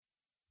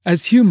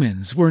As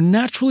humans, we're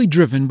naturally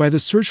driven by the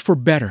search for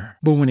better.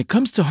 But when it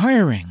comes to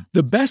hiring,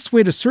 the best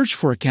way to search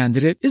for a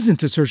candidate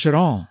isn't to search at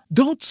all.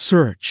 Don't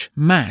search,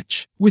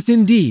 match with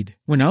Indeed.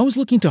 When I was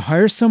looking to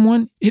hire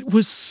someone, it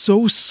was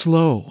so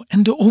slow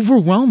and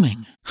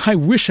overwhelming. I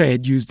wish I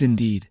had used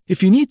Indeed.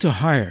 If you need to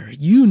hire,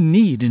 you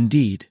need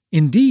Indeed.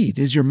 Indeed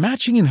is your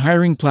matching and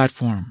hiring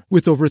platform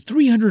with over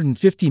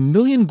 350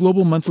 million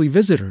global monthly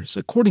visitors,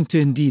 according to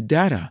Indeed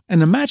data,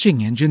 and a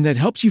matching engine that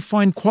helps you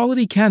find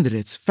quality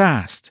candidates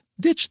fast.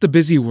 Ditch the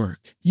busy work.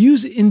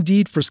 Use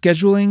Indeed for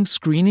scheduling,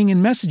 screening,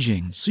 and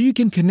messaging so you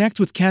can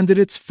connect with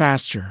candidates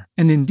faster.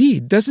 And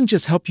Indeed doesn't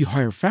just help you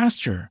hire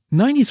faster.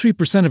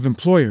 93% of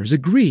employers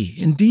agree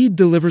Indeed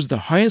delivers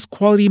the highest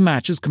quality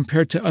matches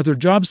compared to other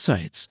job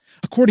sites,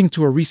 according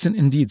to a recent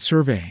Indeed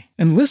survey.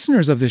 And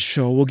listeners of this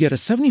show will get a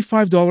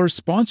 $75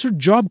 sponsored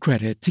job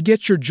credit to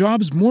get your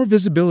jobs more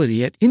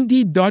visibility at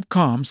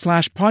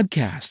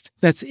Indeed.com/podcast.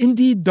 That's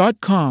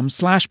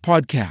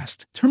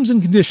Indeed.com/podcast. Terms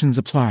and conditions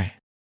apply.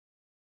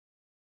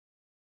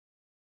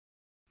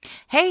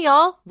 Hey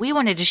y'all, we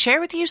wanted to share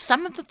with you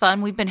some of the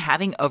fun we've been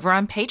having over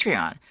on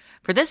Patreon.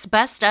 For this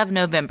Best of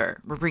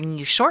November, we're bringing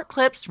you short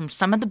clips from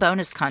some of the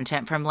bonus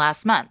content from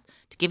last month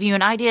to give you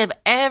an idea of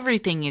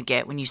everything you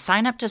get when you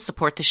sign up to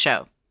support the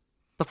show.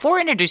 Before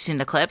introducing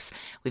the clips,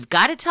 we've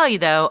got to tell you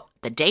though,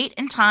 the date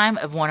and time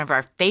of one of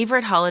our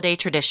favorite holiday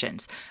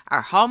traditions,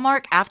 our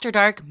Hallmark After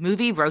Dark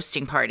movie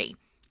roasting party.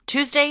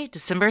 Tuesday,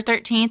 December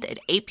 13th at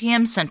 8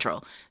 p.m.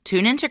 Central.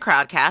 Tune into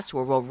Crowdcast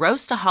where we'll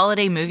roast a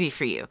holiday movie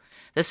for you.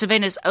 This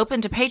event is open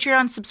to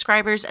Patreon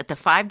subscribers at the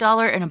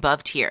 $5 and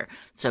above tier,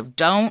 so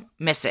don't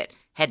miss it.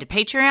 Head to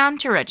Patreon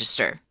to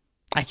register.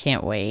 I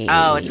can't wait.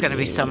 Oh, it's going to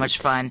be so much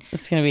fun.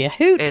 It's going to be a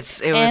hoot.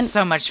 It was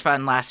so much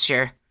fun last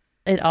year.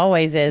 It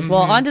always is.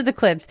 Well, on to the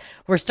clips.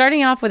 We're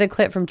starting off with a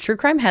clip from True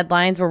Crime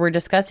Headlines where we're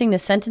discussing the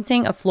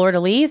sentencing of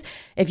Fleur-de-Lis.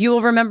 If you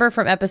will remember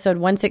from episode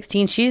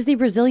 116, she's the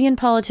Brazilian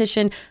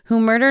politician who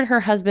murdered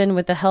her husband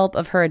with the help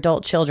of her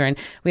adult children.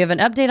 We have an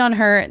update on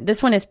her.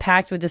 This one is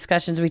packed with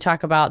discussions. We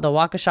talk about the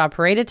Waukesha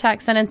parade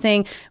attack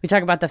sentencing. We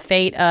talk about the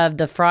fate of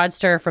the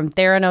fraudster from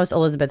Theranos,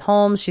 Elizabeth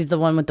Holmes. She's the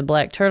one with the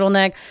black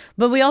turtleneck.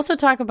 But we also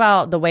talk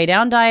about the Way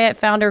Down Diet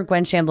founder,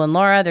 Gwen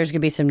Shamblin-Laura. There's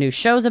going to be some new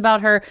shows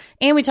about her.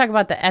 And we talk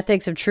about the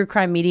ethics of true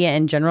crime media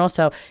in general.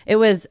 So it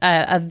was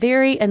a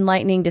very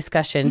enlightening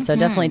discussion. So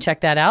definitely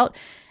check that out.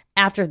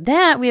 After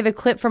that, we have a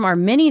clip from our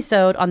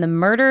mini-sode on the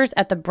murders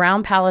at the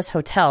Brown Palace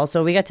Hotel.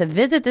 So we got to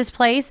visit this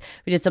place.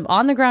 We did some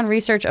on-the-ground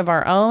research of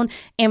our own,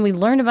 and we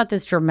learned about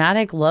this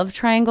dramatic love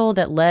triangle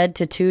that led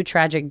to 2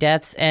 tragic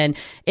deaths. And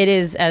it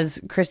is,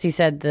 as Christy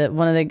said,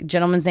 one of the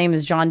gentlemen's name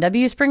is John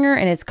W. Springer,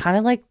 and it's kind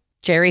of like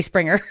Jerry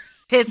Springer.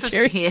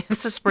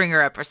 It's a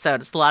Springer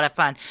episode. It's a lot of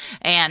fun.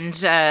 And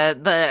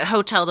the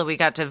hotel that we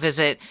got to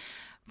visit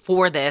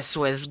for this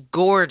was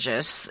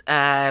gorgeous.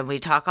 We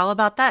talk all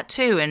about that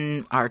too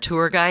in our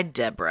tour guide,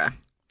 Deborah.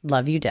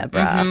 Love you,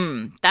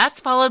 Deborah.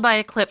 That's followed by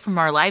a clip from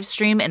our live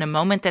stream in a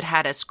moment that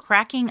had us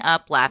cracking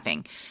up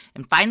laughing.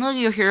 And finally,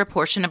 you'll hear a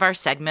portion of our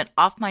segment,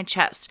 Off My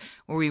Chest,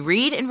 where we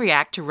read and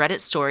react to Reddit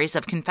stories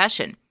of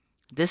confession.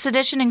 This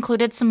edition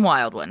included some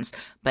wild ones,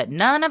 but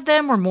none of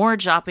them were more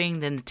jaw-dropping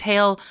than the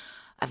tale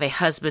of a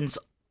husband's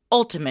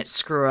ultimate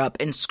screw-up,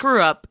 and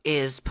screw-up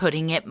is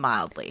putting it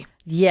mildly.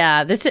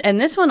 Yeah, this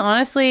one,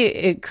 honestly,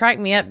 it cracked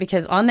me up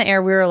because on the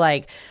air we were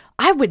like,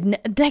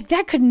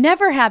 that could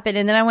never happen.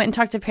 And then I went and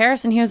talked to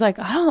Paris and he was like,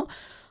 oh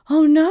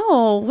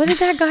no, what did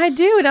that guy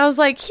do? And I was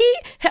like,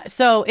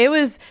 so it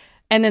was,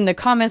 and then the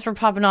comments were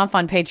popping off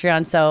on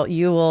Patreon, so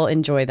you will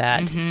enjoy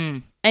that.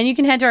 And you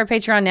can head to our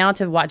Patreon now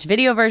to watch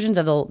video versions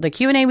of the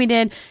Q&A we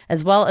did,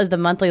 as well as the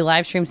monthly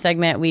live stream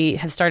segment. We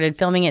have started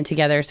filming it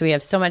together, so we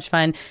have so much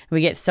fun.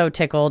 We get so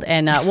tickled,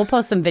 and we'll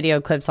post some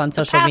video clips on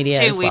social media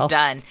as well. We've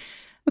done.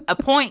 A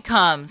point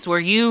comes where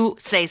you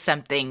say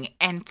something,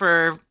 and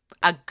for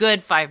a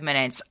good 5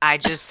 minutes, I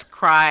just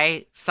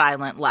cry,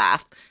 silent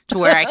laugh, to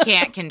where I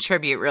can't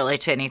contribute really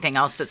to anything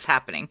else that's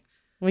happening.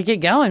 We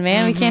get going,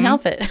 man. We can't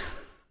help it.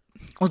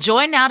 Well,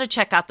 join now to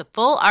check out the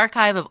full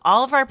archive of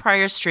all of our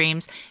prior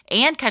streams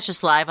and catch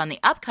us live on the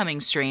upcoming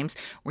streams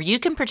where you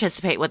can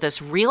participate with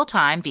us real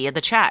time via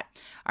the chat.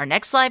 Our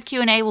next live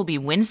Q&A will be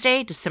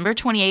Wednesday, December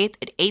 28th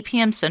at 8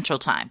 p.m. Central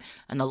Time,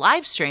 and the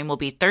live stream will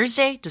be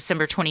Thursday,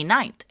 December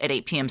 29th at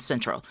 8 p.m.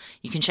 Central.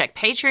 You can check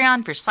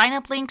Patreon for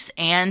sign-up links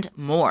and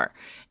more.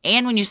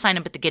 And when you sign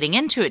up at the Getting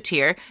Into It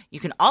tier, you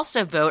can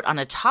also vote on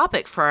a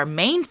topic for our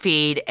main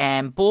feed,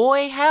 and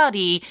boy,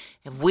 howdy,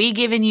 have we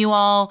given you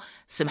all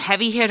some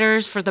heavy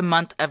hitters for the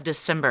month of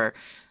December.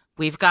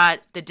 We've got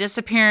the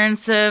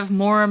disappearance of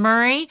Maura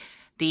Murray,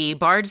 the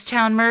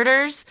Bardstown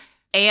murders,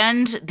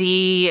 and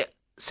the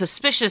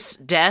suspicious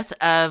death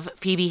of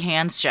Phoebe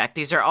Hanscheck.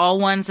 These are all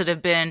ones that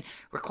have been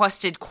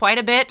requested quite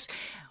a bit.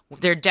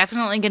 They're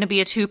definitely going to be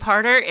a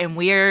 2-parter, and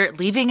we're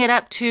leaving it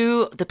up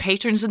to the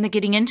patrons in the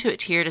Getting Into It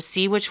tier to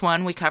see which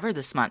one we cover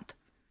this month.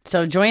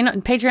 So join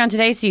Patreon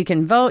today so you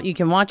can vote, you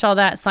can watch all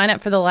that, sign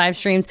up for the live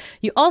streams.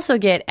 You also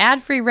get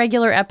ad-free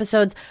regular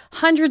episodes,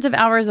 hundreds of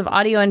hours of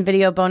audio and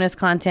video bonus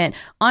content,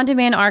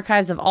 on-demand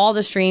archives of all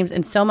the streams,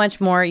 and so much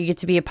more. You get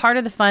to be a part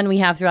of the fun we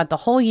have throughout the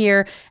whole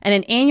year, and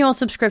an annual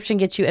subscription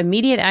gets you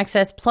immediate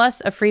access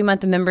plus a free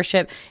month of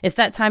membership. It's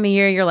that time of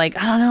year you're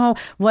like, I don't know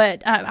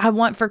what I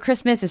want for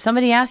Christmas. If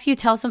somebody asks you,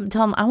 tell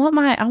them I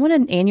want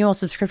an annual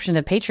subscription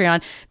to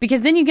Patreon,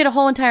 because then you get a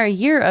whole entire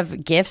year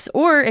of gifts.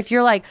 Or if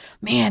you're like,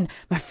 man,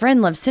 my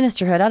friend loves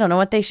Sinisterhood, I don't know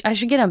what I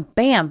should get them.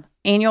 Bam,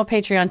 annual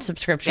Patreon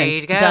subscription. There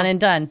you go. Done and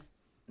done.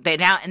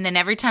 And then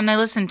every time they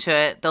listen to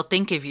it, they'll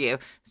think of you.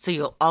 So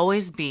you'll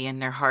always be in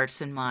their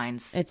hearts and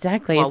minds.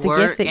 Exactly. While it's the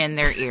we're gift that... in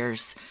their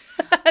ears.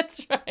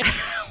 That's right.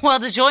 Well,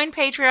 to join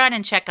Patreon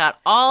and check out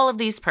all of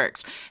these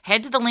perks,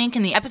 head to the link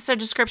in the episode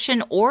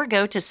description or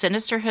go to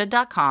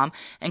sinisterhood.com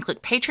and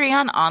click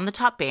Patreon on the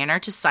top banner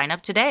to sign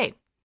up today.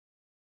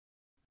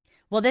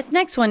 Well, this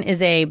next one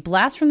is a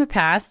blast from the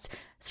past.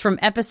 It's from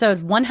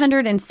episode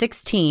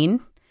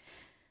 116.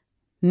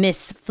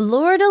 Miss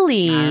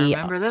Flor-de-Lis. I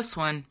remember this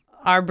one.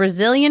 Our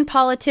Brazilian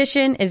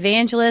politician,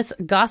 evangelist,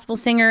 gospel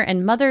singer,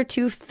 and mother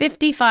to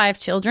 55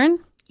 children.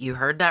 You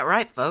heard that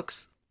right,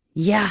 folks.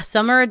 Yeah,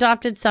 some are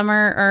adopted, some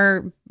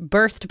are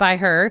birthed by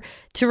her.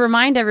 To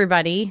remind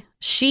everybody,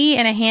 she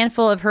and a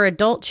handful of her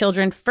adult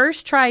children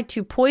first tried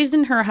to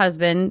poison her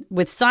husband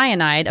with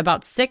cyanide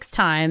about 6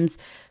 times,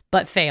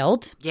 but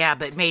failed. Yeah,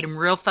 but made him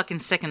real fucking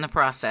sick in the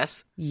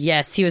process.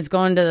 Yes, he was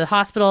going to the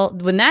hospital.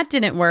 When that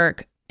didn't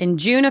work, in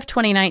June of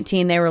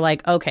 2019, they were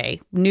like,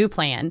 okay, new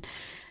plan.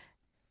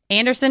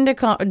 Anderson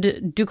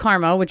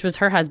Ducarmo, which was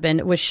her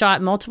husband, was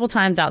shot multiple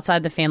times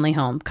outside the family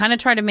home. Kind of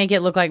tried to make it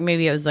look like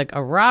maybe it was like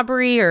a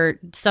robbery or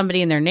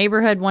somebody in their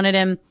neighborhood wanted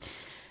him.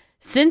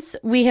 Since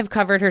we have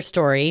covered her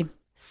story,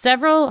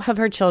 several of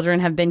her children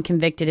have been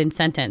convicted and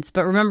sentenced.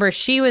 But remember,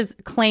 she was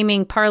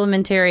claiming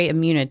parliamentary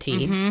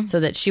immunity so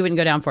that she wouldn't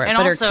go down for it. And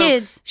but also, her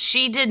kids...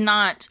 she did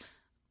not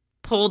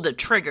pull the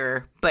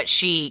trigger, but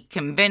she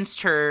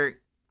convinced her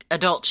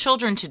adult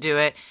children to do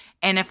it.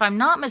 And if I'm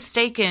not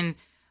mistaken...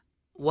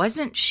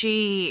 wasn't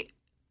she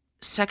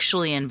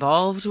sexually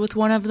involved with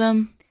one of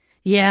them?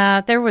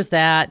 Yeah, there was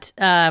that.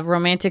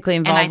 Romantically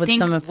involved with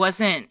some of...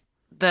 wasn't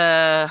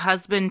the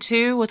husband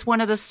too with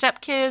one of the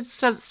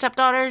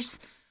stepdaughters?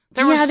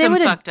 There was some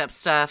fucked up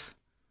stuff.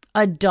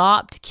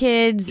 Adopt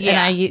kids, and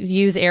I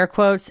use air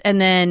quotes, and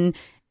then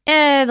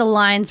the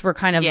lines were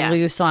kind of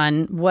loose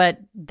on what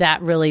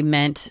that really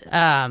meant.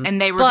 And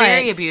they were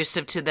very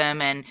abusive to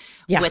them and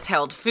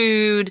withheld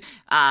food,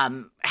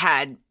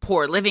 had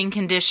poor living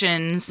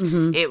conditions.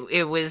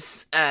 It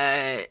was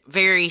a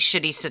very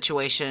shitty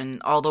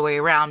situation all the way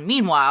around.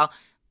 Meanwhile,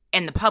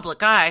 in the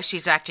public eye,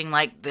 she's acting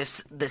like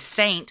this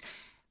saint,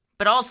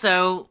 but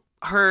also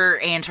her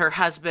and her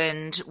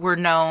husband were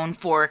known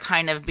for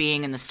kind of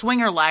being in the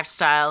swinger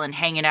lifestyle and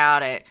hanging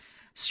out at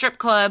strip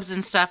clubs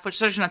and stuff, which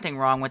there's nothing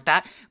wrong with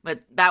that.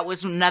 But that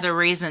was another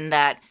reason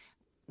that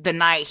the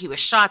night he was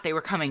shot, they were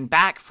coming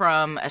back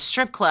from a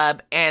strip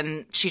club,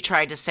 and she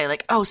tried to say,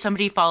 like, oh,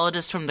 somebody followed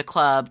us from the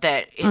club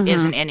that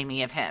is an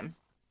enemy of him.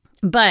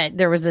 But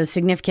there was a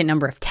significant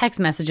number of text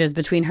messages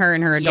between her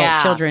and her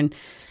adult children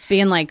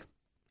being like,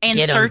 and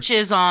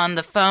searches on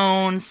the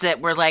phones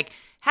that were like,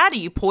 how do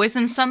you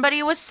poison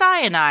somebody with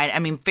cyanide? I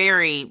mean,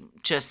 very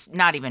just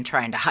not even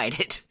trying to hide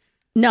it.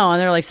 No,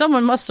 and they're like,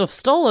 someone must have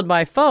stolen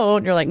my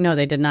phone. You're like, no,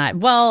 they did not.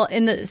 Well,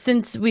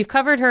 since we've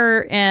covered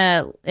her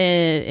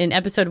in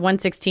episode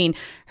 116,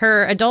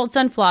 her adult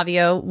son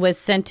Flavio was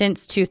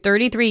sentenced to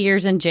 33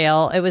 years in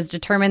jail. It was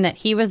determined that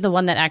he was the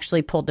one that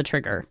actually pulled the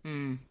trigger.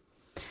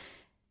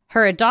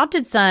 Her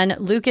adopted son,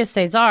 Lucas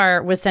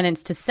Cesar, was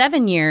sentenced to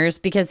 7 years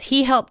because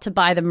he helped to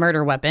buy the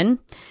murder weapon.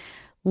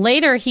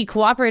 Later, he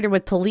cooperated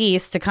with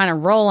police to kind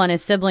of roll on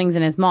his siblings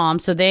and his mom,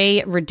 so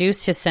they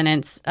reduced his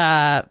sentence.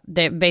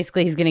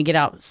 Basically, he's going to get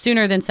out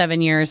sooner than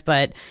 7 years,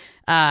 but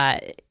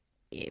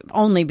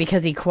only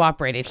because he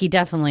cooperated. He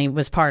definitely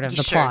was part of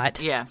the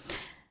plot. Yeah.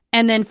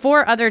 And then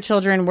 4 other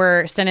children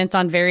were sentenced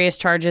on various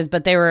charges,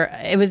 but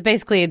it was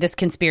basically this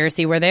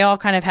conspiracy where they all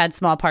kind of had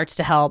small parts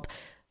to help.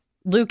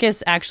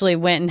 Lucas actually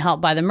went and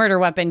helped buy the murder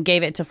weapon,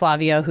 gave it to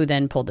Flavio, who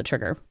then pulled the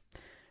trigger.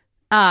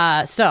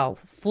 So,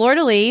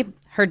 Flor-de-Lis,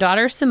 her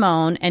daughter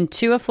Simone, and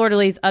 2 of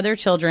Flor-de-Lis' other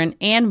children,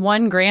 and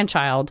 1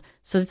 grandchild.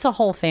 So it's a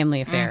whole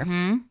family affair.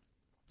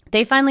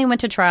 They finally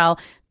went to trial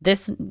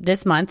this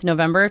month,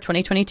 November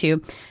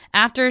 2022,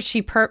 after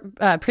she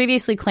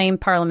previously claimed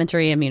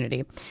parliamentary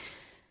immunity.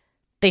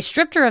 They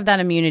stripped her of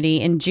that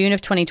immunity in June of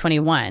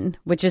 2021,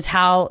 which is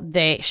how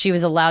she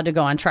was allowed to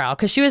go on trial.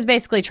 Because she was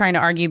basically trying to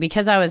argue,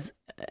 because I was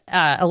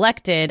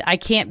elected, I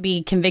can't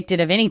be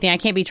convicted of anything. I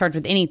can't be charged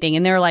with anything.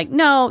 And they're like,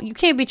 no, you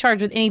can't be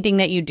charged with anything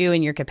that you do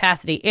in your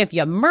capacity. If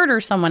you murder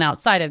someone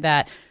outside of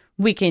that,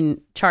 we can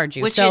charge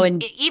you.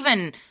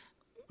 Even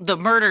the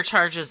murder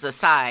charges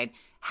aside,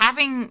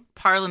 having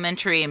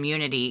parliamentary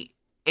immunity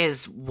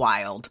is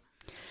wild.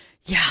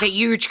 Yeah. That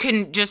you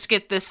can just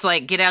get this,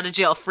 like, get out of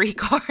jail free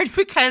card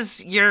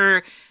because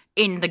you're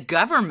in the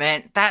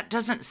government. That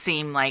doesn't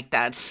seem like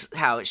that's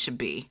how it should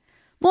be.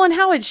 Well, and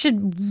how it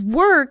should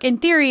work in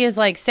theory is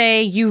like,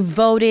 say you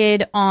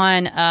voted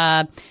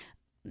on,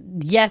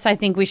 yes, I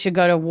think we should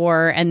go to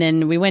war, and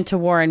then we went to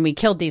war and we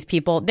killed these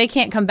people. They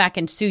can't come back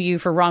and sue you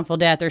for wrongful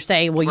death or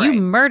say, well, Right.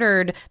 you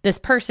murdered this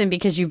person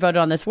because you voted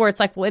on this war. It's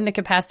like, well, in the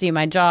capacity of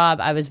my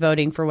job, I was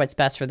voting for what's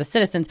best for the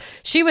citizens.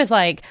 She was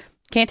like,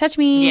 can't touch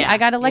me. Yeah, I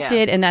got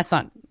elected. And that's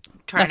not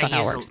Trying how it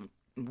to works. use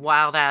a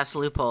wild-ass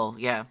loophole,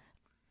 yeah.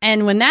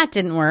 And when that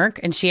didn't work,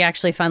 and she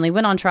actually finally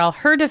went on trial,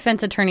 her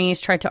defense attorneys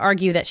tried to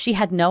argue that she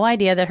had no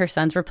idea that her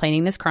sons were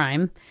planning this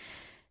crime.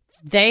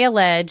 They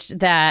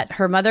alleged that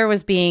her mother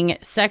was being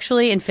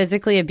sexually and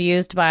physically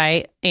abused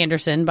by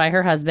Anderson, by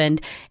her husband,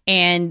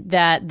 and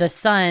that the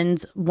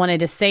sons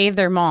wanted to save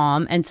their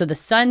mom. And so the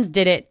sons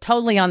did it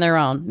totally on their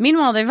own.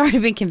 Meanwhile, they've already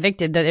been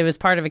convicted that it was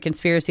part of a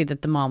conspiracy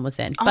that the mom was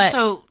in. But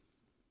Also,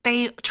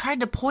 they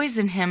tried to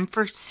poison him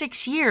for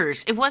 6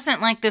 years. It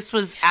wasn't like this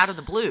was out of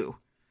the blue.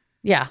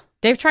 yeah,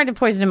 they've tried to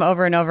poison him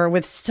over and over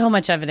with so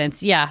much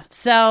evidence. Yeah.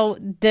 So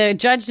the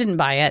judge didn't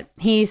buy it.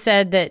 He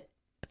said that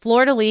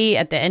Florida Lee,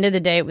 at the end of the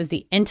day, was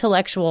the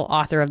intellectual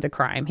author of the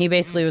crime. He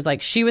basically was like,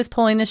 she was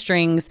pulling the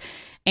strings,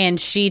 and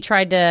she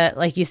tried to,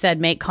 like you said,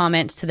 make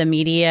comments to the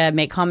media,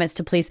 make comments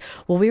to police.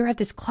 Well, we were at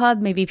this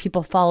club. Maybe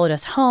people followed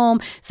us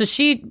home. So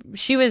she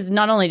was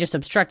not only just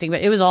obstructing,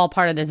 but it was all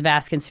part of this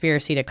vast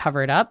conspiracy to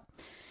cover it up.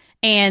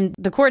 And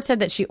the court said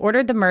that she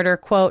ordered the murder,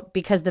 quote,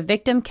 because the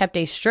victim kept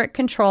a strict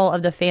control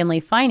of the family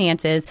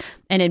finances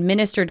and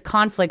administered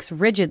conflicts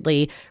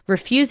rigidly,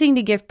 refusing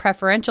to give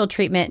preferential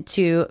treatment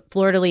to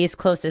Florida Lee's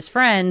closest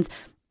friends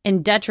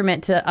in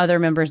detriment to other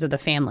members of the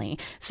family.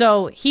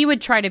 So he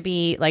would try to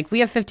be like,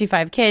 we have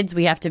 55 kids,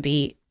 we have to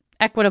be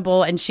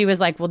equitable. And she was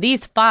like, well,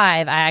 these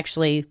 5 I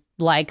actually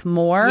like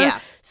more. Yeah.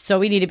 So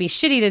we need to be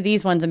shitty to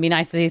these ones and be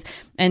nice to these.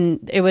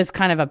 And it was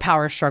kind of a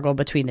power struggle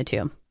between the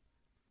two.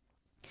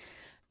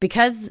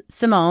 Because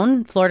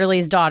Simone, Florida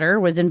Lee's daughter,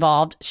 was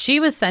involved, she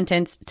was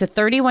sentenced to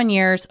 31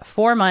 years,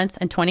 4 months,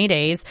 and 20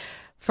 days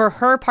for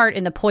her part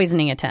in the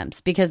poisoning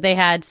attempts because they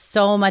had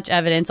so much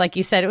evidence. Like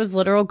you said, it was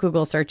literal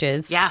Google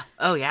searches. Yeah.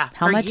 Oh, yeah.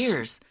 How for much?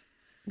 years.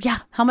 Yeah,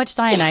 how much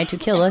cyanide to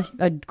kill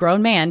a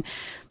grown man.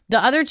 The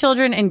other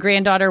children and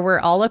granddaughter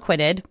were all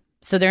acquitted,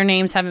 so their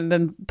names haven't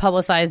been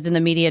publicized in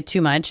the media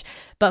too much.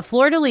 But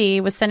Florida Lee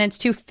was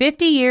sentenced to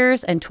 50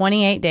 years and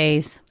 28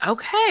 days.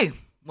 Okay.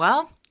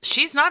 Well,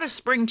 she's not a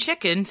spring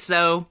chicken,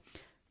 so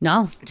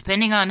No.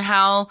 depending on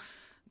how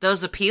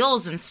those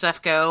appeals and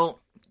stuff go,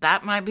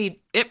 that might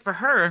be it for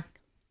her.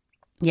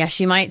 Yeah,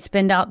 she might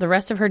spend out the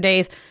rest of her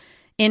days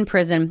in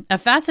prison. A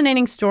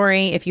fascinating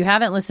story. If you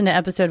haven't listened to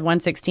episode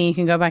 116, you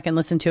can go back and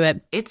listen to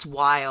it. It's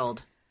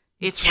wild.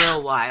 It's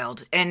real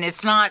wild. And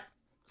it's not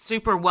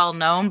super well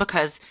known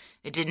because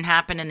it didn't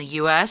happen in the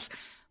U.S.,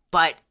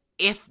 but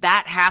if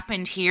that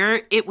happened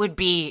here, it would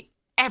be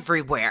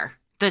everywhere.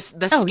 The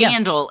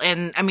scandal,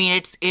 and I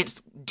mean,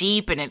 it's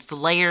deep and it's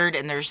layered,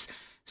 and there's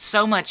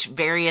so much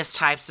various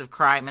types of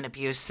crime and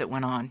abuse that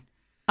went on.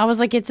 I was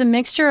like, it's a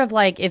mixture of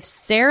like if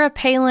Sarah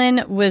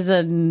Palin was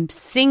a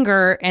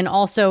singer and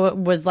also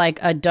was like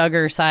a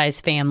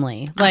Duggar-sized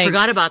family. I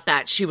forgot about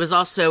that. She was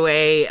also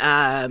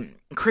a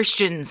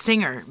Christian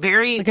singer,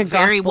 very Like a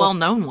very gospel. well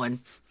known one.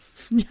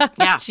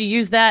 Yeah. She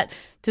used that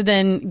to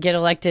then get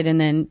elected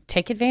and then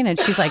take advantage.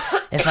 She's like,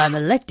 if I'm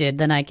elected,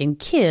 then I can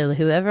kill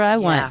whoever I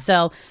want. Yeah.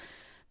 So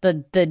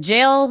the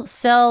jail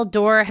cell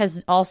door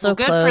has also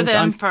Good closed for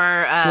them on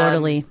for Florida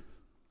Lee.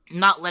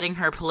 not letting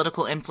her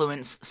political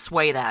influence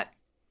sway that.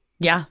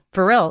 Yeah,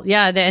 for real.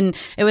 Yeah, and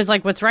it was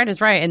like, what's right is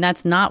right, and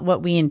that's not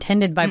what we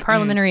intended by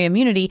parliamentary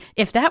immunity.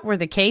 If that were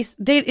the case,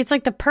 it's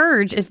like the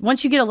purge. If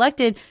once you get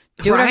elected,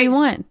 do whatever Right. you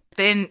want.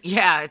 Then,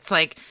 yeah, it's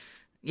like,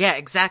 yeah,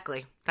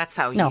 exactly. That's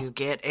how No. you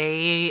get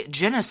a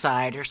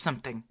genocide or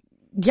something.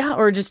 Yeah,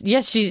 or just,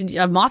 she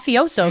a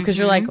mafioso, because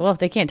you're like, well,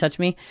 they can't touch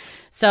me.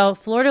 So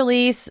Florida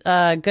Lee's,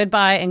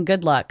 goodbye and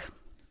good luck.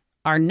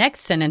 Our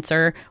next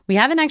sentencer, we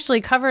haven't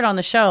actually covered on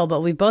the show, but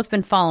we've both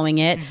been following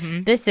it.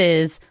 This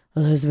is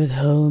Elizabeth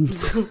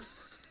Holmes.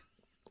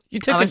 You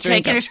took I was a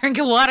drink. taking a drink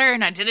of water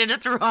and I did it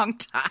at the wrong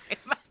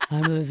time.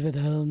 I'm Elizabeth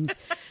Holmes.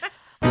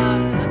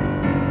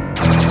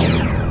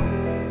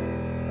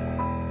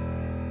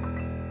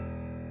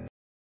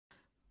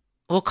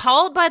 Well,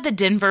 called by the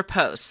Denver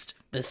Post,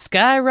 The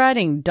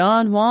skywriting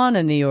Don Juan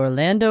and the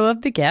Orlando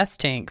of the gas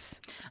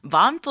tanks.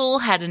 Von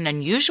Pfuhl had an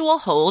unusual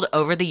hold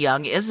over the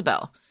young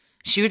Isabel.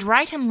 She would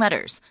write him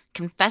letters,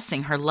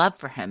 confessing her love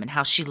for him and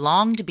how she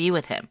longed to be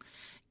with him,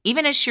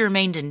 even as she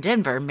remained in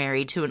Denver,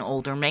 married to an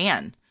older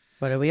man.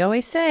 What do we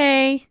always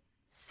say?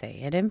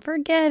 Say it and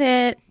forget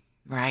it.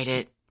 Write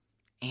it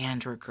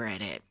and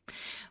regret it.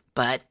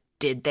 But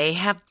did they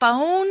have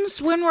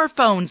phones? When were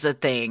phones a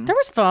thing? There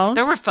was phones.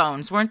 There were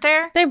phones, weren't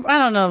there? I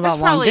don't know about It's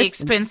long probably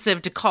distance.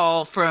 expensive to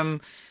call from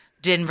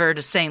Denver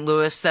to St.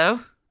 Louis, though.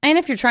 And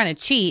if you're trying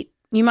to cheat,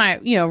 you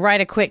might,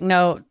 write a quick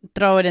note,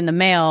 throw it in the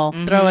mail,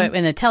 throw it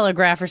in a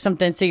telegraph or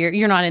something, so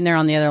you're not in there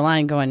on the other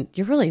line going,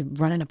 you're really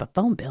running up a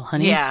phone bill,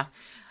 honey. Yeah.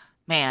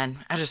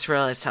 Man, I just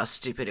realized how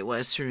stupid it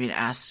was for me to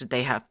ask did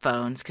they have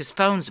phones, because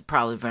phones have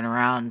probably been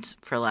around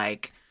for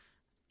like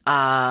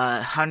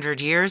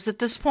 100 years at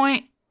this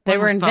point. They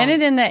were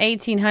invented in the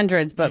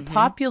 1800s, but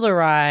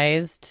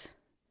popularized.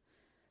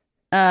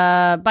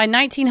 By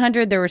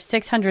 1900, there were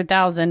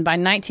 600,000. By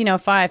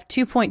 1905,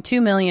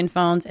 2.2 million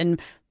phones. And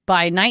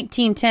by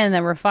 1910,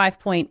 there were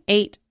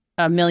 5.8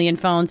 million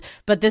phones.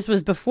 But this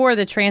was before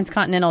the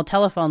transcontinental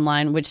telephone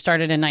line, which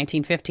started in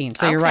 1915.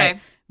 So you're right.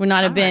 Would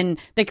not have been.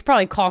 They could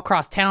probably call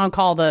cross town,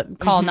 call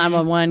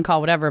 911, call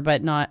whatever,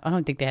 but not. I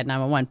don't think they had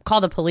 911. Call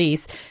the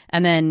police,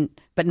 and then,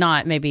 but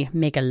not maybe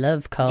make a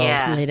love call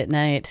late at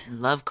night.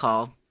 Love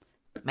call,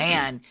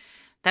 man.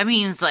 That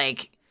means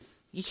like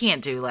you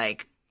can't do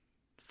like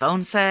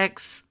phone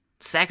sex,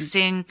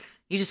 sexting.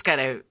 You just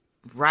gotta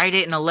write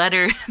it in a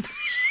letter,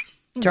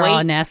 draw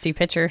a nasty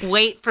picture,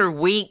 wait for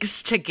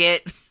weeks to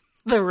get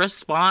the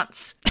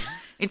response.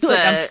 It's Look,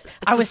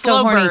 I was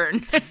so horny.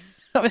 burn.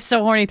 I was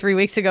so horny 3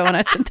 weeks ago when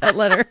I sent that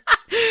letter.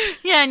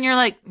 Yeah, and you're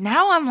like,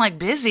 now I'm like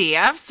busy.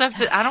 I have stuff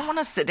to. I don't want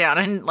to sit down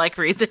and like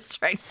read this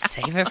right now.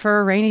 Save it for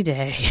a rainy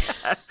day.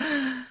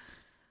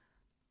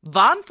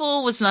 Von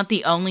Pfuhl was not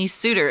the only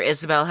suitor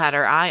Isabel had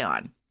her eye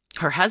on.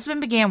 Her husband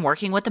began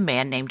working with a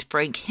man named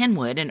Frank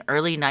Henwood in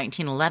early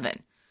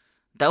 1911.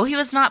 Though he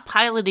was not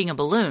piloting a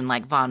balloon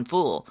like Von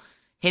Pfuhl,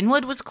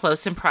 Henwood was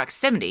close in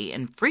proximity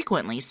and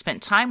frequently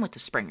spent time with the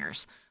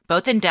Springers,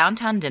 both in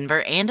downtown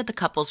Denver and at the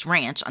couple's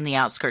ranch on the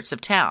outskirts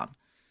of town.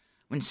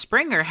 When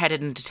Springer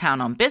headed into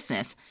town on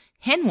business,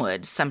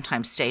 Henwood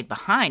sometimes stayed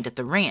behind at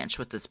the ranch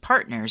with his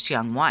partner's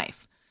young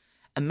wife.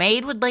 A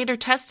maid would later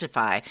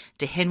testify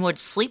to Henwood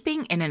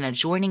sleeping in an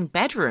adjoining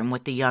bedroom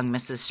with the young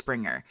Mrs.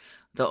 Springer,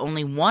 though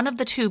only one of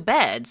the two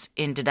beds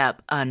ended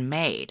up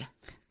unmade.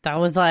 That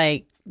was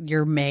like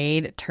your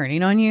maid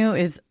turning on you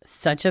is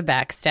such a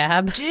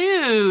backstab.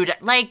 Dude,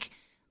 like,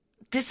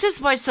 this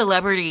is why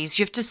celebrities,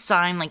 you have to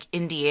sign like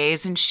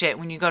NDAs and shit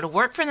when you go to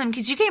work for them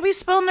because you can't be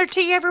spilling their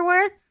tea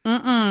everywhere.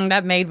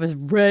 That maid was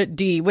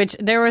ready, which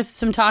there was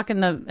some talk in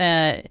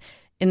the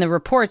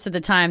reports at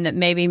the time that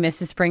maybe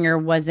Mrs. Springer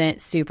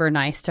wasn't super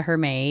nice to her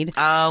maid.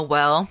 Oh,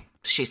 well,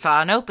 she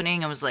saw an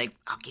opening and was like,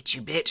 I'll get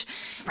you, bitch.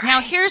 Right.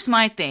 Now, here's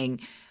my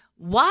thing.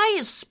 Why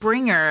is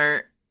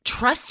Springer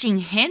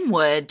trusting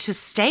Henwood to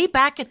stay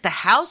back at the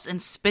house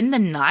and spend the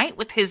night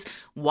with his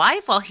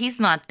wife while he's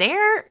not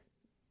there?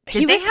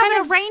 Did they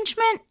have an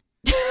arrangement?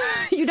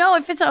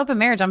 If it's an open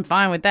marriage, I'm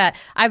fine with that.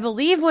 I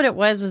believe what it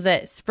was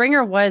that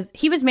Springer was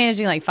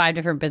managing like 5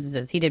 different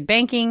businesses. He did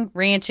banking,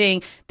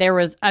 ranching. He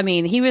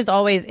was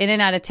always in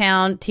and out of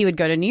town. He would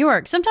go to New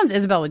York. Sometimes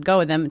Isabel would go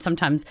with him, and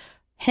sometimes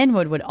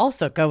Henwood would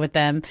also go with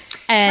them.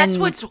 And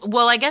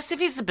I guess if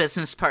he's a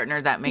business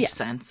partner, that makes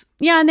sense.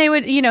 Yeah, and they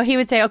would, he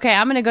would say, okay,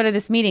 I'm going to go to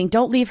this meeting.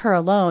 Don't leave her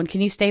alone. Can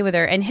you stay with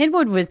her? And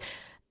Henwood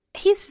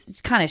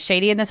he's kind of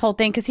shady in this whole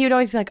thing because he would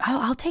always be like, oh,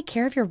 I'll take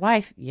care of your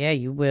wife. Yeah,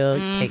 you will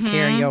take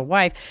care of your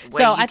wife.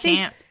 Well, so I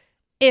think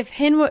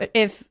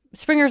if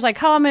Springer's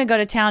like, oh, I'm going to go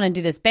to town and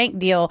do this bank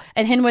deal,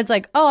 and Henwood's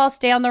like, oh, I'll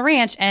stay on the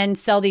ranch and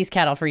sell these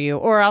cattle for you,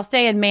 or I'll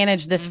stay and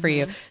manage this for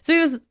you. So he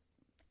was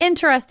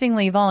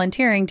interestingly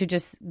volunteering to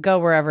just go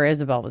wherever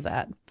Isabel was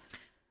at.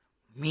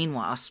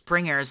 Meanwhile,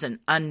 Springer's an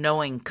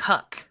unknowing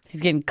cuck. He's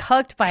getting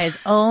cucked by his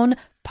own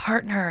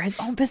partner, his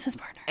own business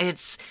partner.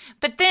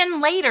 But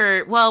then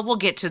later, we'll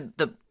get to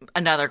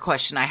another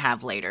question I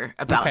have later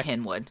about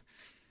Henwood.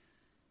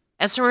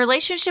 As her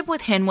relationship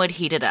with Henwood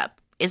heated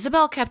up,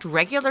 Isabel kept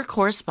regular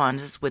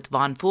correspondence with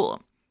Von Pfuhl.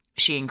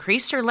 She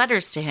increased her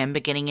letters to him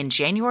beginning in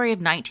January of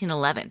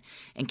 1911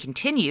 and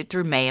continued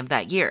through May of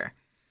that year.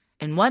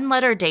 In one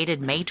letter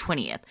dated May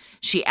 20th,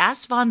 she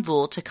asked Von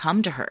Pfuhl to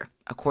come to her,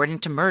 according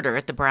to Murder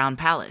at the Brown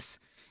Palace.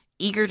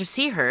 Eager to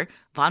see her,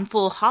 Von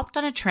Pfuhl hopped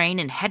on a train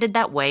and headed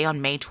that way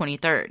on May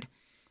 23rd.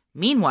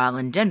 Meanwhile,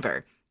 in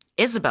Denver,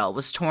 Isabel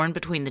was torn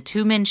between the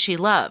two men she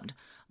loved,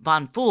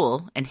 Von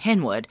Pfuhl and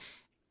Henwood,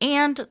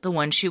 and the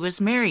one she was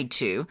married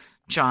to,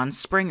 John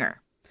Springer.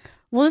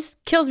 Well, this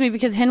kills me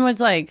because Henwood's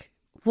like,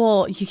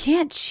 well, you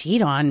can't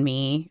cheat on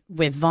me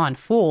with Von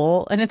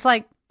Pfuhl. And it's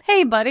like,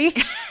 hey, buddy.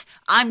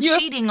 I'm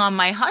cheating on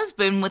my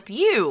husband with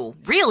you.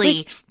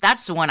 Really,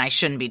 that's the one I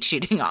shouldn't be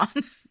cheating on.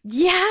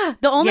 Yeah.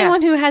 The only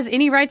one who has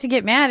any right to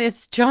get mad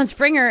is John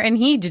Springer, and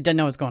he just doesn't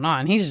know what's going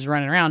on. He's just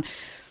running around.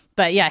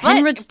 But yeah,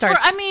 Henwood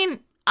starts.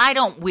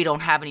 We don't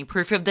have any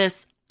proof of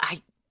this.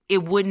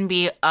 It wouldn't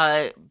be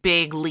a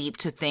big leap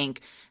to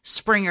think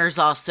Springer's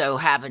also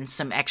having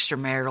some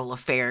extramarital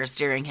affairs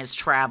during his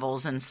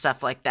travels and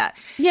stuff like that.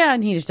 Yeah,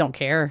 and he just don't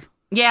care.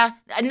 Yeah,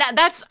 and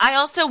I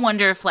also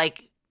wonder if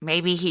like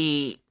maybe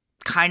he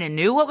kind of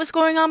knew what was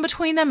going on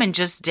between them and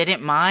just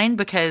didn't mind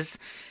because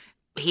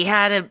he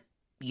had a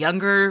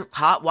younger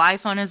hot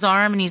wife on his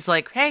arm and he's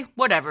like, hey,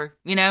 whatever,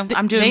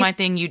 I'm doing my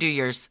thing, you do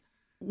yours.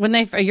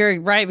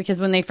 You're right, because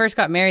when they first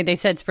got married, they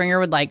said Springer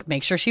would like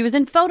make sure she was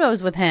in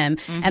photos with him,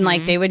 and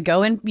like they would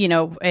go and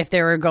if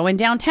they were going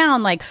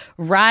downtown, like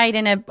ride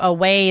in a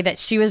way that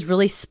she was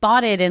really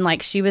spotted and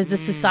like she was the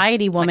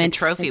society woman, like a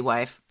trophy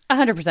wife.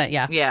 100%,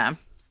 yeah. Yeah.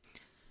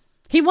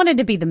 He wanted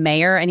to be the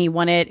mayor, and he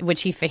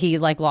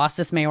like lost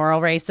this mayoral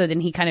race. So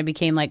then he kind of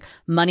became like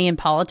money and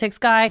politics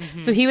guy.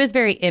 So he was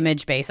very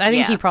image based. I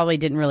think he probably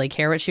didn't really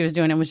care what she was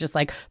doing. It was just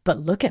like,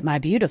 but look at my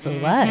beautiful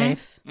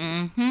wife.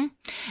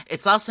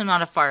 It's also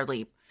not a far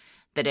leap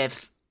that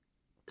if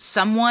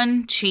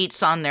someone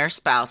cheats on their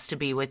spouse to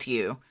be with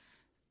you,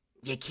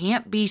 you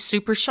can't be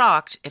super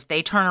shocked if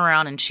they turn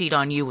around and cheat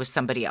on you with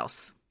somebody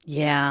else.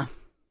 Yeah,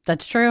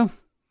 that's true.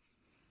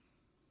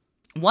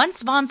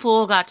 Once Von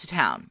Fool got to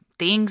town,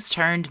 things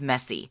turned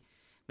messy.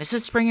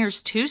 Mrs.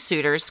 Springer's two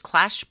suitors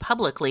clashed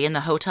publicly in the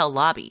hotel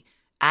lobby,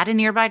 at a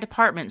nearby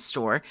department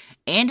store,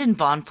 and in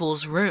Von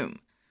Fool's room.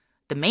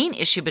 The main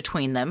issue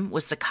between them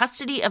was the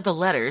custody of the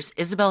letters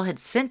Isabel had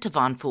sent to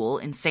Von Fool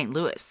in St.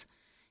 Louis.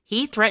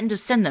 He threatened to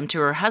send them to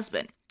her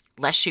husband,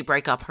 lest she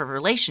break up her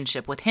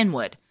relationship with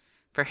Henwood.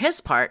 For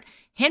his part,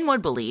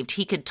 Henwood believed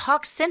he could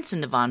talk sense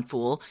into Von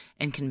Fool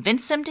and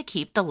convince him to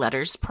keep the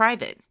letters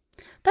private.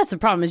 That's the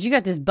problem, is you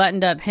got this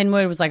buttoned up.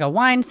 Henwood was like a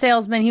wine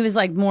salesman. He was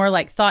like more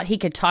like thought he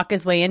could talk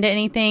his way into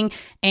anything.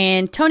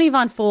 And Tony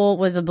Von Fool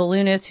was a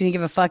balloonist who didn't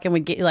give a fuck and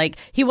would get like,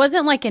 he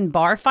wasn't like in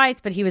bar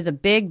fights, but he was a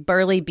big,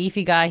 burly,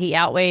 beefy guy. He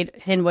outweighed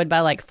Henwood by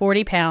like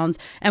 40 pounds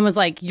and was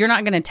like, you're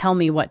not going to tell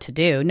me what to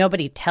do.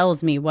 Nobody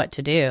tells me what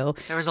to do.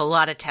 There was a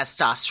lot of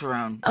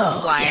testosterone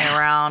flying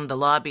around the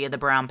lobby of the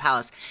Brown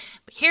Palace.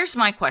 But here's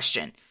my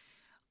question.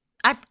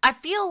 I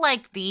feel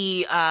like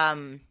the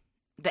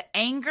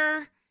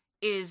anger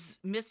is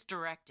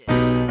misdirected.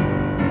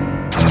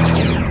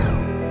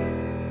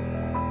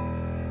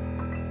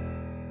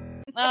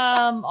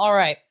 All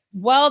right.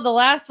 Well, the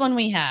last one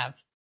we have.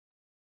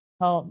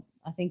 Oh,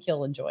 I think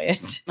you'll enjoy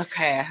it.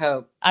 Okay, I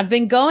hope. I've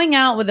been going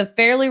out with a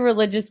fairly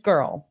religious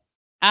girl.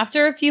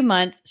 After a few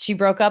months, she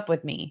broke up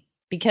with me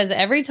because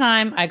every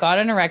time I got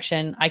an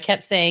erection, I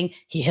kept saying,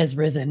 he has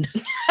risen.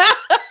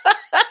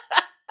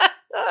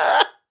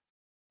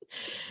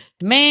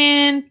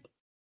 Man.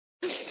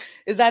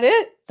 Is that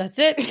it? That's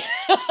it.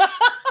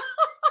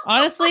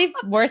 Honestly,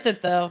 worth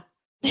it though.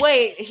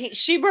 Wait,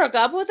 she broke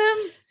up with him?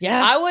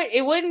 Yeah.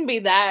 It wouldn't be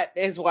that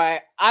is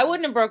why I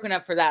wouldn't have broken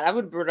up for that. I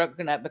would have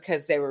broken up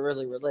because they were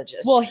really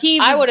religious. Well,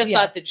 I would have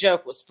thought the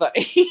joke was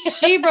funny.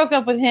 She broke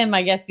up with him,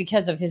 I guess,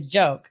 because of his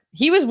joke.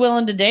 He was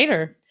willing to date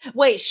her.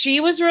 Wait,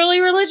 she was really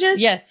religious?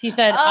 Yes, he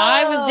said,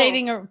 I was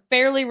dating a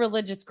fairly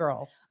religious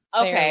girl.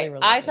 Okay,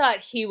 I thought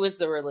he was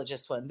the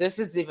religious one. This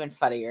is even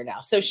funnier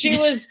now. So she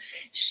was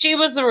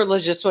the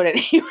religious one, and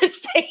he was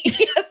saying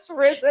he has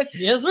risen.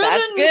 He has risen.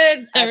 That's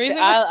good.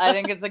 I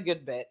think it's a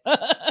good bit.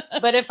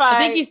 But if I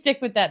think you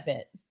stick with that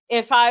bit.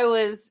 If I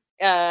was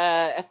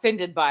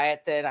offended by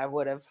it, then I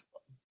would have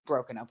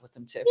broken up with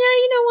him too. Yeah,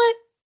 you know what?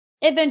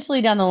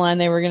 Eventually down the line,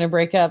 they were going to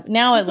break up.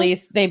 Now, at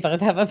least, they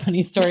both have a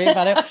funny story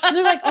about it.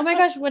 They're like, oh my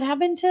gosh, what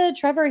happened to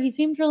Trevor? He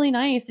seemed really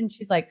nice. And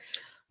she's like,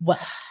 well,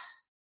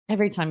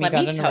 every time you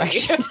got an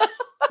erection.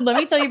 Let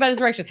me tell you about his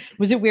erection.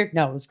 Was it weird?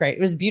 No, it was great.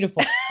 It was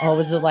beautiful. Oh,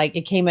 was it like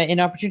it came at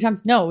inopportune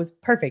times? No, it was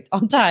perfect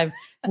on time.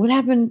 What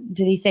happened?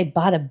 Did he say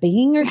bada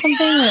bing or something?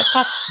 When it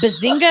popped?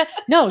 Bazinga?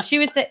 No, he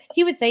would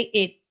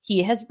say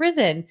he has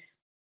risen.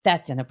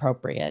 That's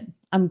inappropriate.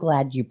 I'm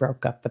glad you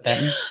broke up with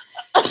him.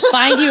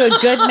 Find you a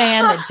good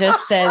man that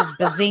just says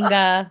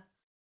bazinga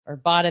or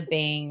bada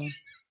bing.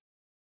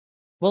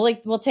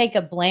 We'll take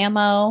a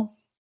blammo.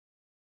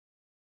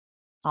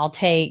 I'll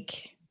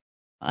take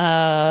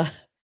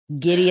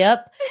giddy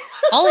up.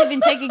 I'll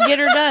even take a get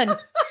her done.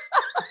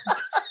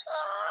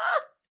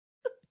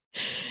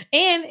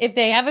 And if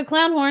they have a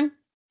clown horn,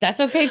 that's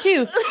okay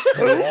too.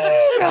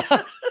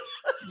 That's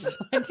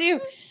fine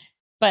too.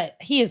 But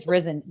he has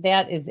risen.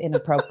 That is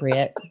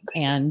inappropriate.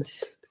 And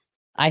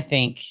I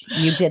think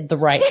you did the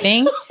right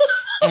thing.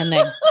 And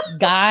that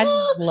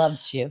God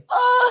loves you.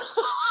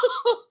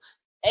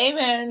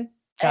 Amen.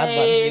 God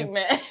Amen.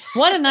 loves you.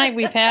 What a night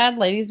we've had,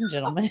 ladies and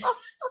gentlemen.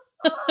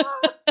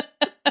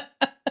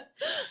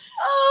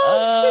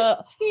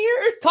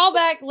 Tears. Call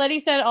back.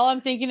 Letty said, all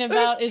I'm thinking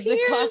about is the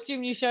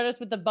costume you showed us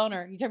with the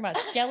boner. You talking about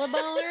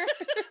Skelebaner?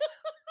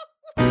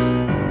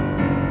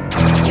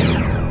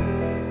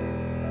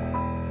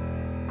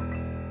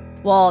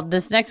 Well,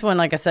 this next one,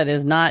 like I said,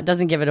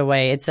 doesn't give it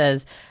away. It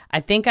says,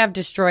 I think I've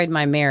destroyed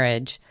my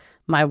marriage.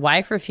 My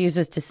wife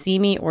refuses to see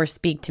me or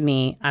speak to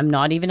me. I'm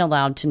not even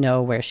allowed to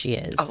know where she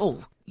is.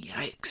 Oh,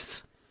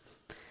 yikes.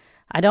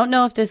 I don't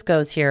know if this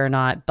goes here or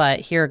not, but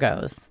here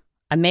goes.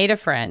 I made a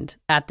friend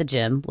at the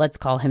gym. Let's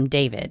call him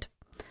David.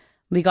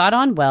 We got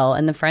on well,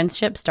 and the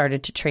friendship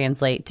started to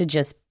translate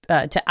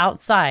to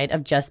outside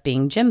of just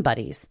being gym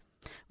buddies.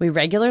 We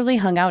regularly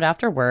hung out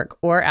after work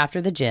or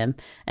after the gym,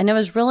 and it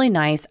was really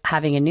nice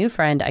having a new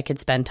friend I could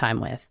spend time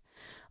with.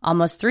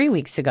 Almost 3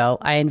 weeks ago,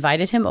 I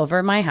invited him over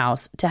at my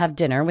house to have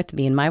dinner with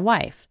me and my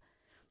wife.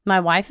 My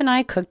wife and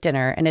I cooked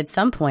dinner, and at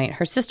some point,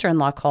 her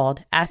sister-in-law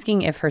called,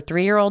 asking if her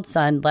 3-year-old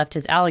son left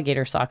his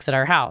alligator socks at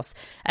our house,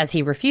 as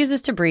he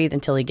refuses to breathe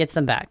until he gets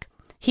them back.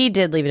 He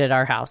did leave it at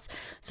our house,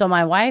 so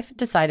my wife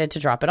decided to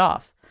drop it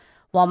off.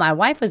 While my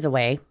wife was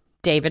away,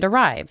 David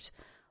arrived.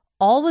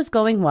 All was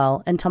going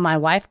well until my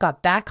wife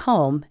got back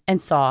home and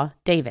saw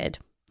David.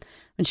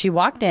 When she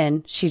walked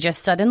in, she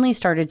just suddenly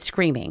started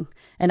screaming.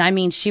 And I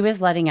mean, she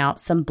was letting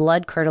out some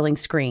blood-curdling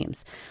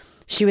screams.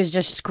 She was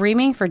just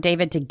screaming for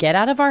David to get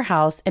out of our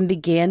house and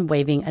began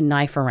waving a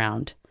knife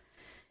around.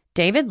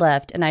 David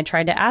left, and I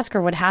tried to ask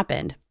her what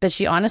happened, but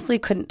she honestly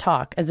couldn't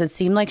talk, as it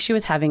seemed like she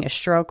was having a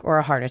stroke or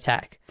a heart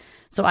attack.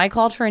 So I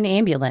called for an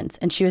ambulance,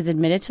 and she was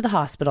admitted to the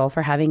hospital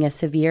for having a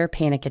severe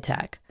panic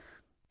attack.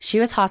 She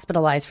was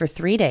hospitalized for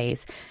 3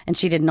 days, and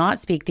she did not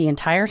speak the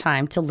entire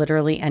time to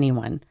literally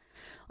anyone.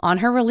 On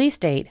her release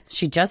date,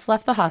 she just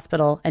left the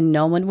hospital, and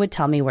no one would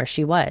tell me where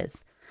she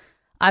was.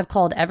 I've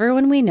called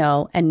everyone we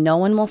know, and no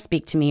one will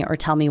speak to me or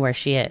tell me where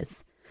she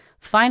is.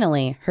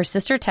 Finally, her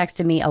sister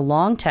texted me a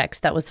long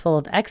text that was full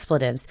of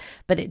expletives,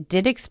 but it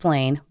did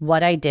explain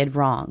what I did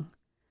wrong.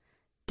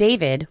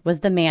 David was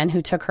the man who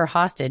took her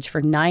hostage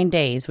for 9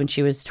 days when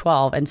she was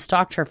 12 and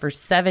stalked her for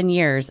 7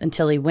 years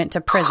until he went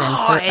to prison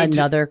for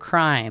another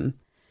crime.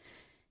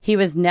 He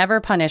was never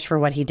punished for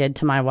what he did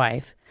to my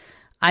wife.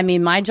 I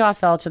mean, my jaw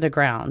fell to the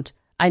ground.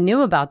 I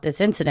knew about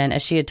this incident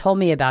as she had told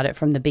me about it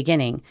from the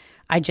beginning.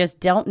 I just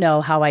don't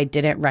know how I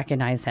didn't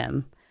recognize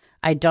him.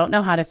 I don't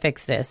know how to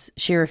fix this.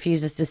 She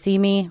refuses to see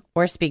me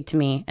or speak to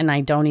me, and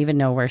I don't even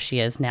know where she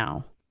is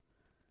now.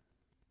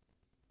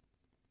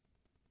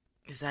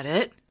 Is that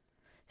it?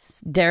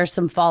 There's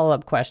some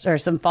follow-up questions or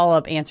some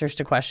follow-up answers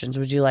to questions.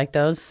 Would you like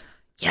those?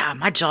 Yeah,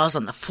 my jaw's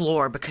on the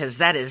floor because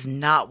that is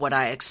not what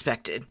I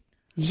expected.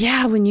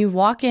 Yeah, when you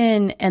walk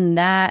in and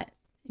that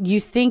you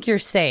think you're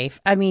safe.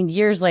 I mean,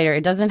 years later,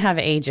 it doesn't have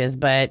ages,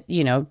 but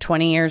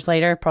 20 years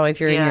later, probably if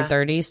you're in your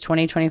 30s,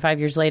 20, 25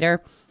 years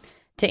later,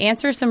 to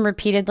answer some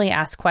repeatedly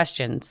asked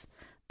questions,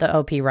 the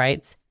OP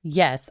writes,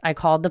 yes, I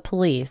called the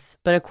police,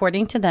 but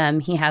according to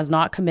them, he has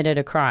not committed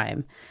a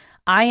crime.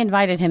 I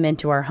invited him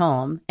into our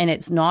home, and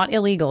it's not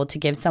illegal to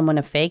give someone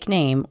a fake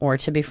name or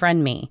to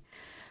befriend me.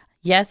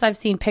 Yes, I've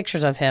seen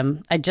pictures of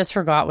him. I just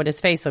forgot what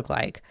his face looked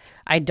like.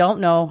 I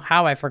don't know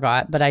how I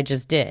forgot, but I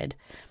just did.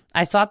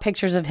 I saw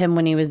pictures of him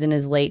when he was in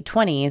his late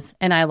 20s,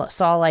 and I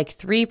saw like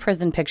 3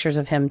 prison pictures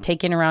of him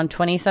taken around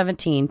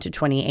 2017 to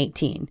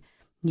 2018.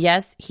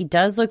 Yes, he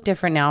does look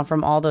different now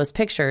from all those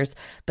pictures,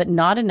 but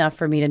not enough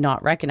for me to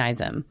not recognize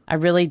him. I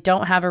really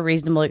don't have a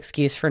reasonable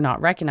excuse for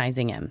not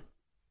recognizing him.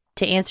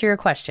 To answer your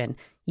question,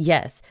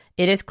 yes,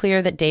 it is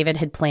clear that David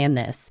had planned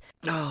this.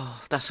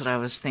 Oh, that's what I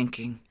was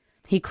thinking.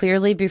 He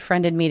clearly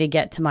befriended me to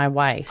get to my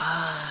wife.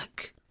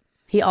 Fuck.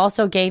 He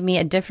also gave me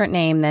a different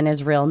name than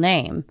his real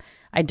name.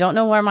 I don't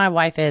know where my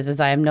wife is as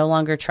I am no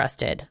longer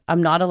trusted.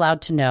 I'm not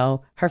allowed to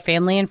know. Her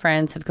family and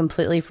friends have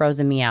completely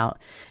frozen me out.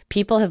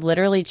 People have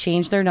literally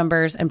changed their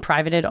numbers and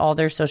privated all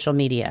their social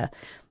media.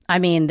 I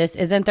mean, this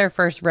isn't their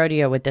first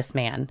rodeo with this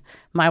man.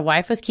 My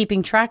wife was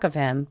keeping track of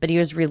him, but he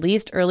was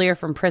released earlier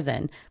from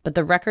prison, but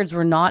the records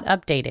were not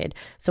updated,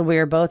 so we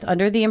were both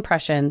under the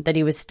impression that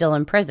he was still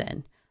in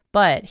prison.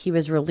 But he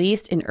was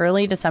released in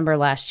early December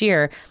last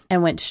year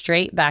and went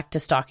straight back to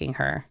stalking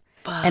her.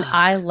 Fuck. And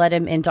I let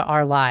him into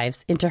our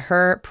lives, into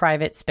her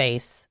private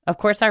space. Of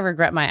course, I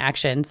regret my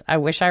actions. I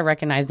wish I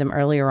recognized him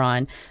earlier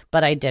on,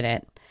 but I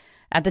didn't.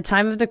 At the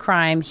time of the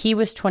crime, he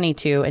was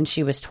 22 and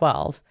she was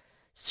 12.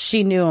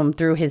 She knew him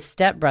through his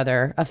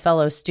stepbrother, a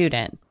fellow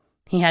student.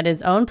 He had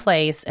his own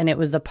place, and it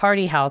was the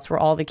party house where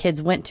all the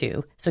kids went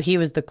to. So he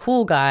was the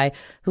cool guy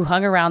who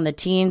hung around the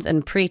teens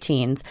and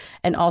preteens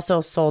and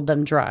also sold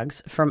them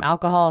drugs, from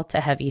alcohol to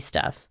heavy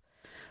stuff.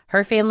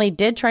 Her family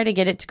did try to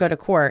get it to go to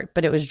court,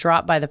 but it was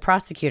dropped by the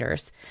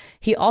prosecutors.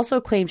 He also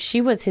claimed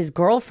she was his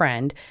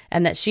girlfriend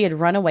and that she had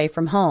run away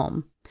from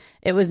home.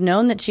 It was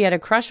known that she had a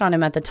crush on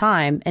him at the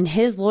time, and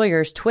his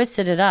lawyers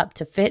twisted it up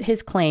to fit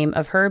his claim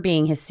of her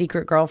being his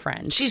secret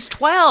girlfriend. She's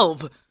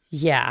 12.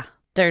 Yeah,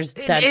 it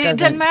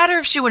doesn't matter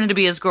if she wanted to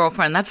be his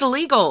girlfriend. That's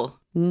illegal.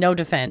 No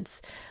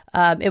defense.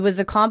 It was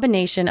a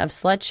combination of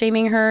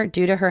slut-shaming her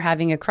due to her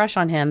having a crush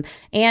on him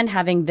and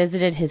having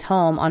visited his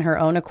home on her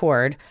own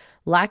accord,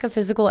 lack of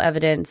physical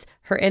evidence,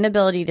 her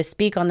inability to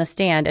speak on the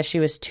stand as she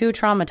was too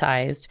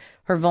traumatized,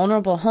 her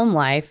vulnerable home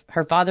life,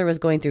 her father was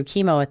going through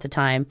chemo at the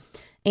time,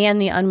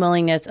 and the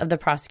unwillingness of the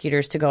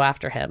prosecutors to go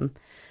after him.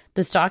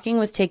 The stalking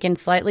was taken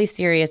slightly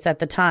serious at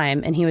the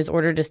time, and he was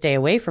ordered to stay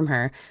away from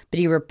her, but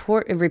he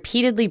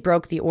repeatedly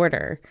broke the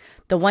order.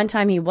 The one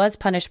time he was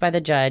punished by the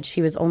judge,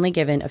 he was only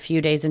given a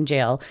few days in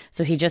jail,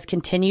 so he just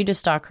continued to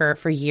stalk her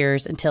for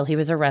years until he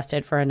was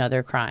arrested for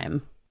another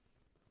crime.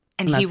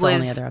 And that's the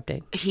only other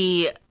update.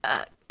 He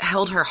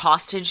held her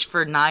hostage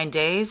for 9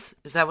 days?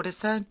 Is that what it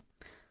said?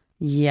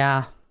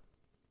 Yeah.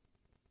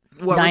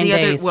 9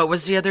 days. What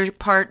was the other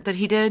part that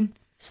he did?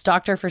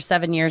 Stalked her for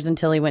 7 years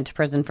until he went to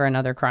prison for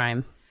another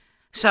crime.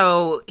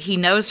 So he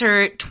knows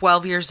her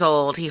 12 years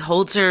old. He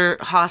holds her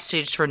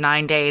hostage for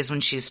 9 days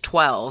when she's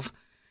 12.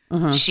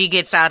 Mm-hmm. She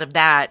gets out of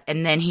that,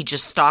 and then he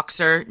just stalks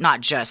her.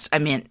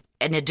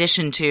 In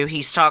addition to,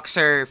 he stalks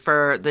her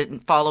for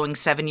the following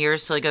 7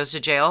 years till he goes to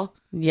jail.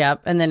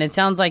 Yep. And then it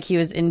sounds like he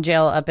was in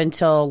jail up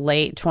until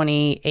late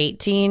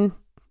 2018.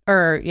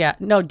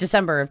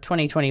 December of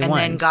 2021. And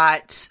then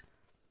got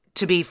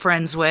to be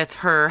friends with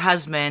her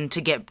husband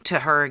to get to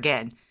her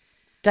again.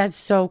 That's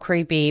so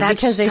creepy.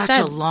 That's because they such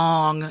said a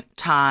long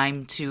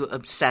time to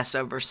obsess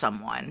over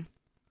someone.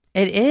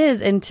 It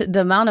is. And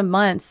the amount of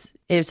months,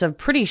 it's a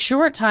pretty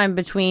short time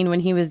between when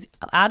he was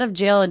out of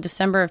jail in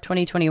December of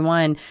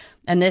 2021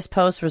 and this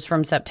post was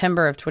from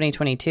September of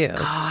 2022.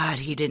 God,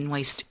 he didn't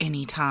waste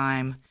any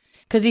time.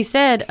 Because he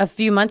said a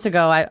few months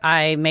ago,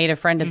 I made a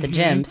friend at the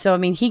gym. So, I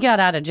mean, he got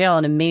out of jail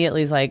and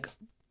immediately is like,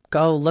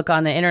 go look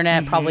on the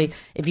internet. Probably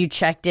if you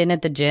checked in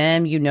at the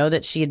gym, you know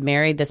that she had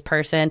married this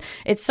person.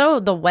 It's so,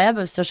 the web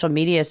of social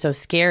media is so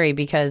scary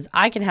because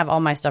I can have all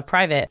my stuff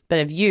private. But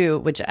if you,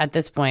 which at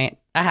this point,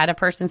 I had a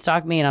person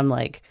stalk me and I'm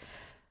like,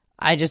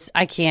 I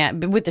can't.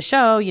 But with the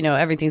show, you know,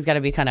 everything's got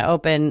to be kind of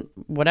open,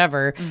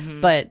 whatever.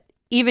 But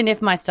even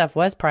if my stuff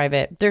was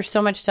private, there's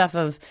so much stuff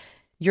of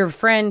your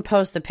friend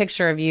posts a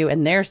picture of you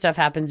and their stuff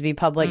happens to be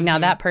public. Now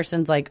that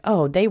person's like,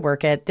 oh, they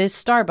work at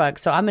this Starbucks.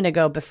 So I'm going to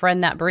go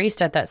befriend that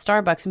barista at that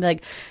Starbucks and be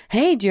like,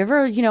 hey, do you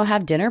ever, you know,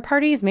 have dinner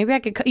parties? Maybe I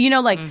could, you know,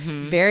 like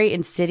very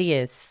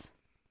insidious.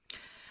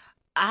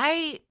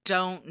 I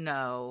don't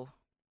know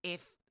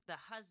if the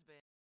husband.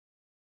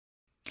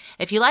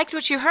 If you liked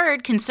what you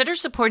heard, consider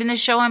supporting the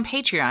show on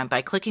Patreon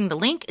by clicking the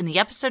link in the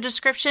episode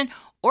description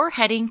or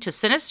heading to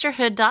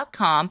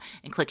sinisterhood.com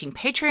and clicking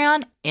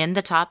Patreon in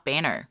the top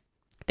banner.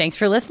 Thanks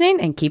for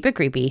listening and keep it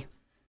creepy.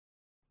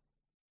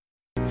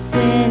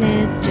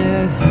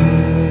 Sinisterhood.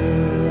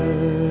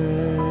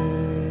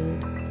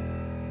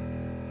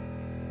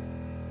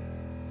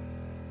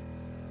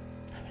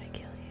 I'm gonna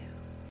kill you.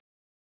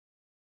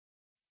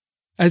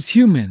 As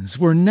humans,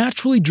 we're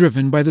naturally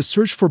driven by the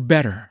search for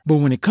better. But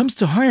when it comes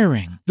to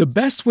hiring, the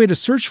best way to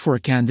search for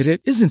a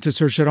candidate isn't to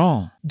search at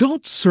all.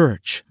 Don't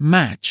search,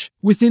 match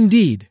with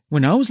Indeed.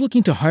 When I was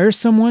looking to hire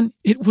someone,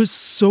 it was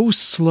so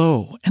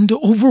slow and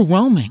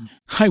overwhelming.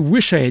 I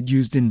wish I had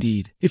used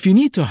Indeed. If you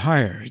need to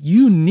hire,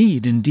 you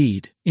need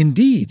Indeed.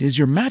 Indeed is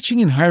your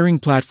matching and hiring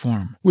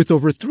platform with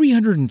over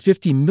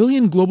 350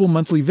 million global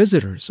monthly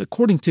visitors,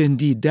 according to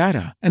Indeed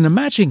data, and a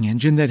matching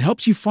engine that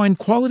helps you find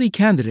quality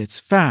candidates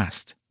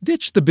fast.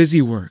 Ditch the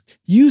busy work.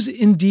 Use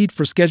Indeed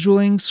for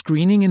scheduling,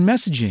 screening, and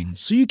messaging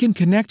so you can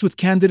connect with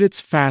candidates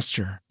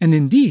faster. And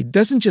Indeed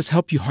doesn't just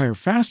help you hire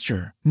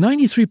faster.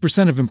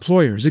 93% of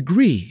employers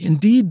agree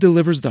Indeed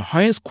delivers the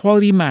highest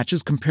quality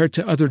matches compared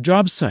to other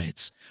job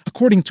sites,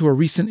 according to a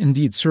recent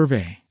Indeed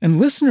survey. And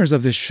listeners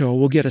of this show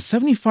will get a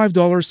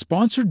 $75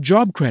 sponsored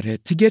job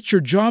credit to get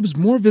your jobs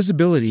more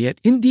visibility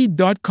at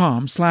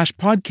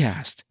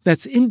Indeed.com/podcast.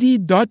 That's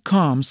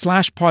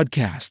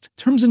Indeed.com/podcast.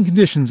 Terms and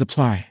conditions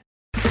apply.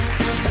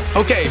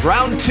 Okay,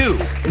 round two.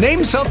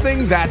 Name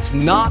something that's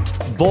not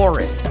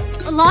boring.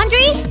 A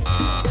laundry?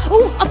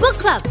 Ooh, a book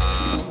club.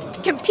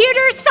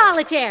 Computer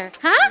solitaire,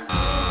 huh?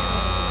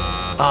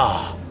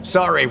 Ah,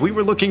 sorry, we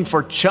were looking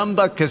for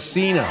Chumba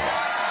Casino.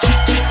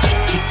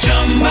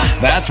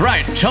 That's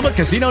right,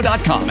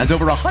 ChumbaCasino.com has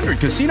over 100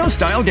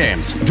 casino-style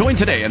games. Join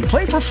today and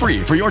play for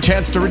free for your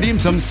chance to redeem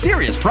some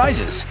serious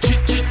prizes.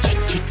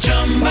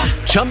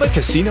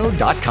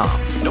 ChumbaCasino.com.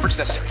 No purchase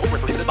necessary. Void where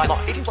prohibited by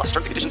law. 18+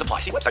 terms and conditions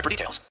apply. See website for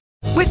details.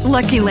 With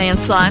Lucky Land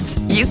Slots,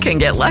 you can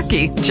get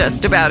lucky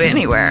just about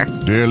anywhere.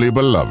 Dearly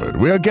beloved,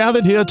 we are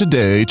gathered here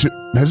today to...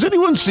 Has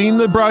anyone seen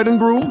the bride and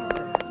groom?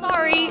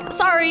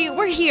 Sorry,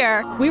 we're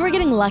here. We were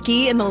getting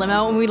lucky in the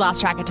limo and we lost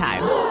track of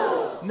time.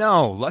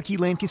 No, Lucky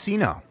Land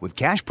Casino, with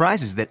cash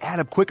prizes that add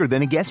up quicker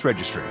than a guest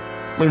registry.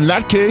 In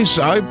that case,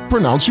 I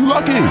pronounce you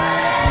lucky.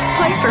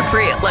 Play for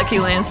free at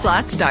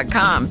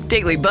LuckyLandSlots.com.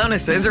 Daily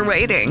bonuses are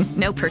waiting.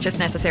 No purchase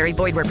necessary.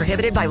 Void where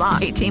prohibited by law.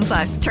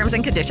 18+. Terms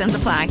and conditions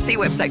apply. See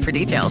website for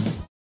details.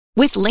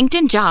 With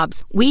LinkedIn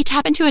Jobs, we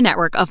tap into a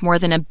network of more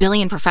than 1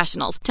 billion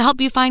professionals to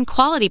help you find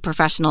quality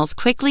professionals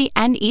quickly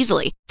and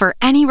easily for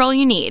any role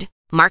you need.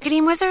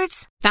 Marketing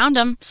wizards? Found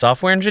them.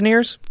 Software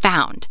engineers?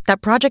 Found.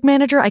 That project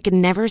manager I could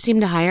never seem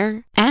to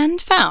hire?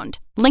 And found.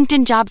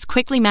 LinkedIn Jobs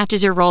quickly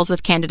matches your roles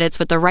with candidates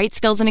with the right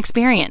skills and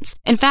experience.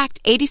 In fact,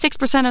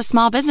 86% of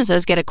small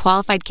businesses get a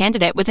qualified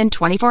candidate within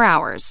 24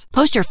 hours.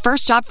 Post your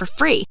first job for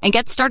free and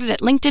get started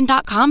at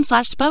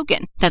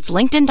linkedin.com/spoken. That's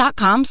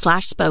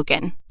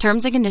linkedin.com/spoken.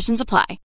 Terms and conditions apply.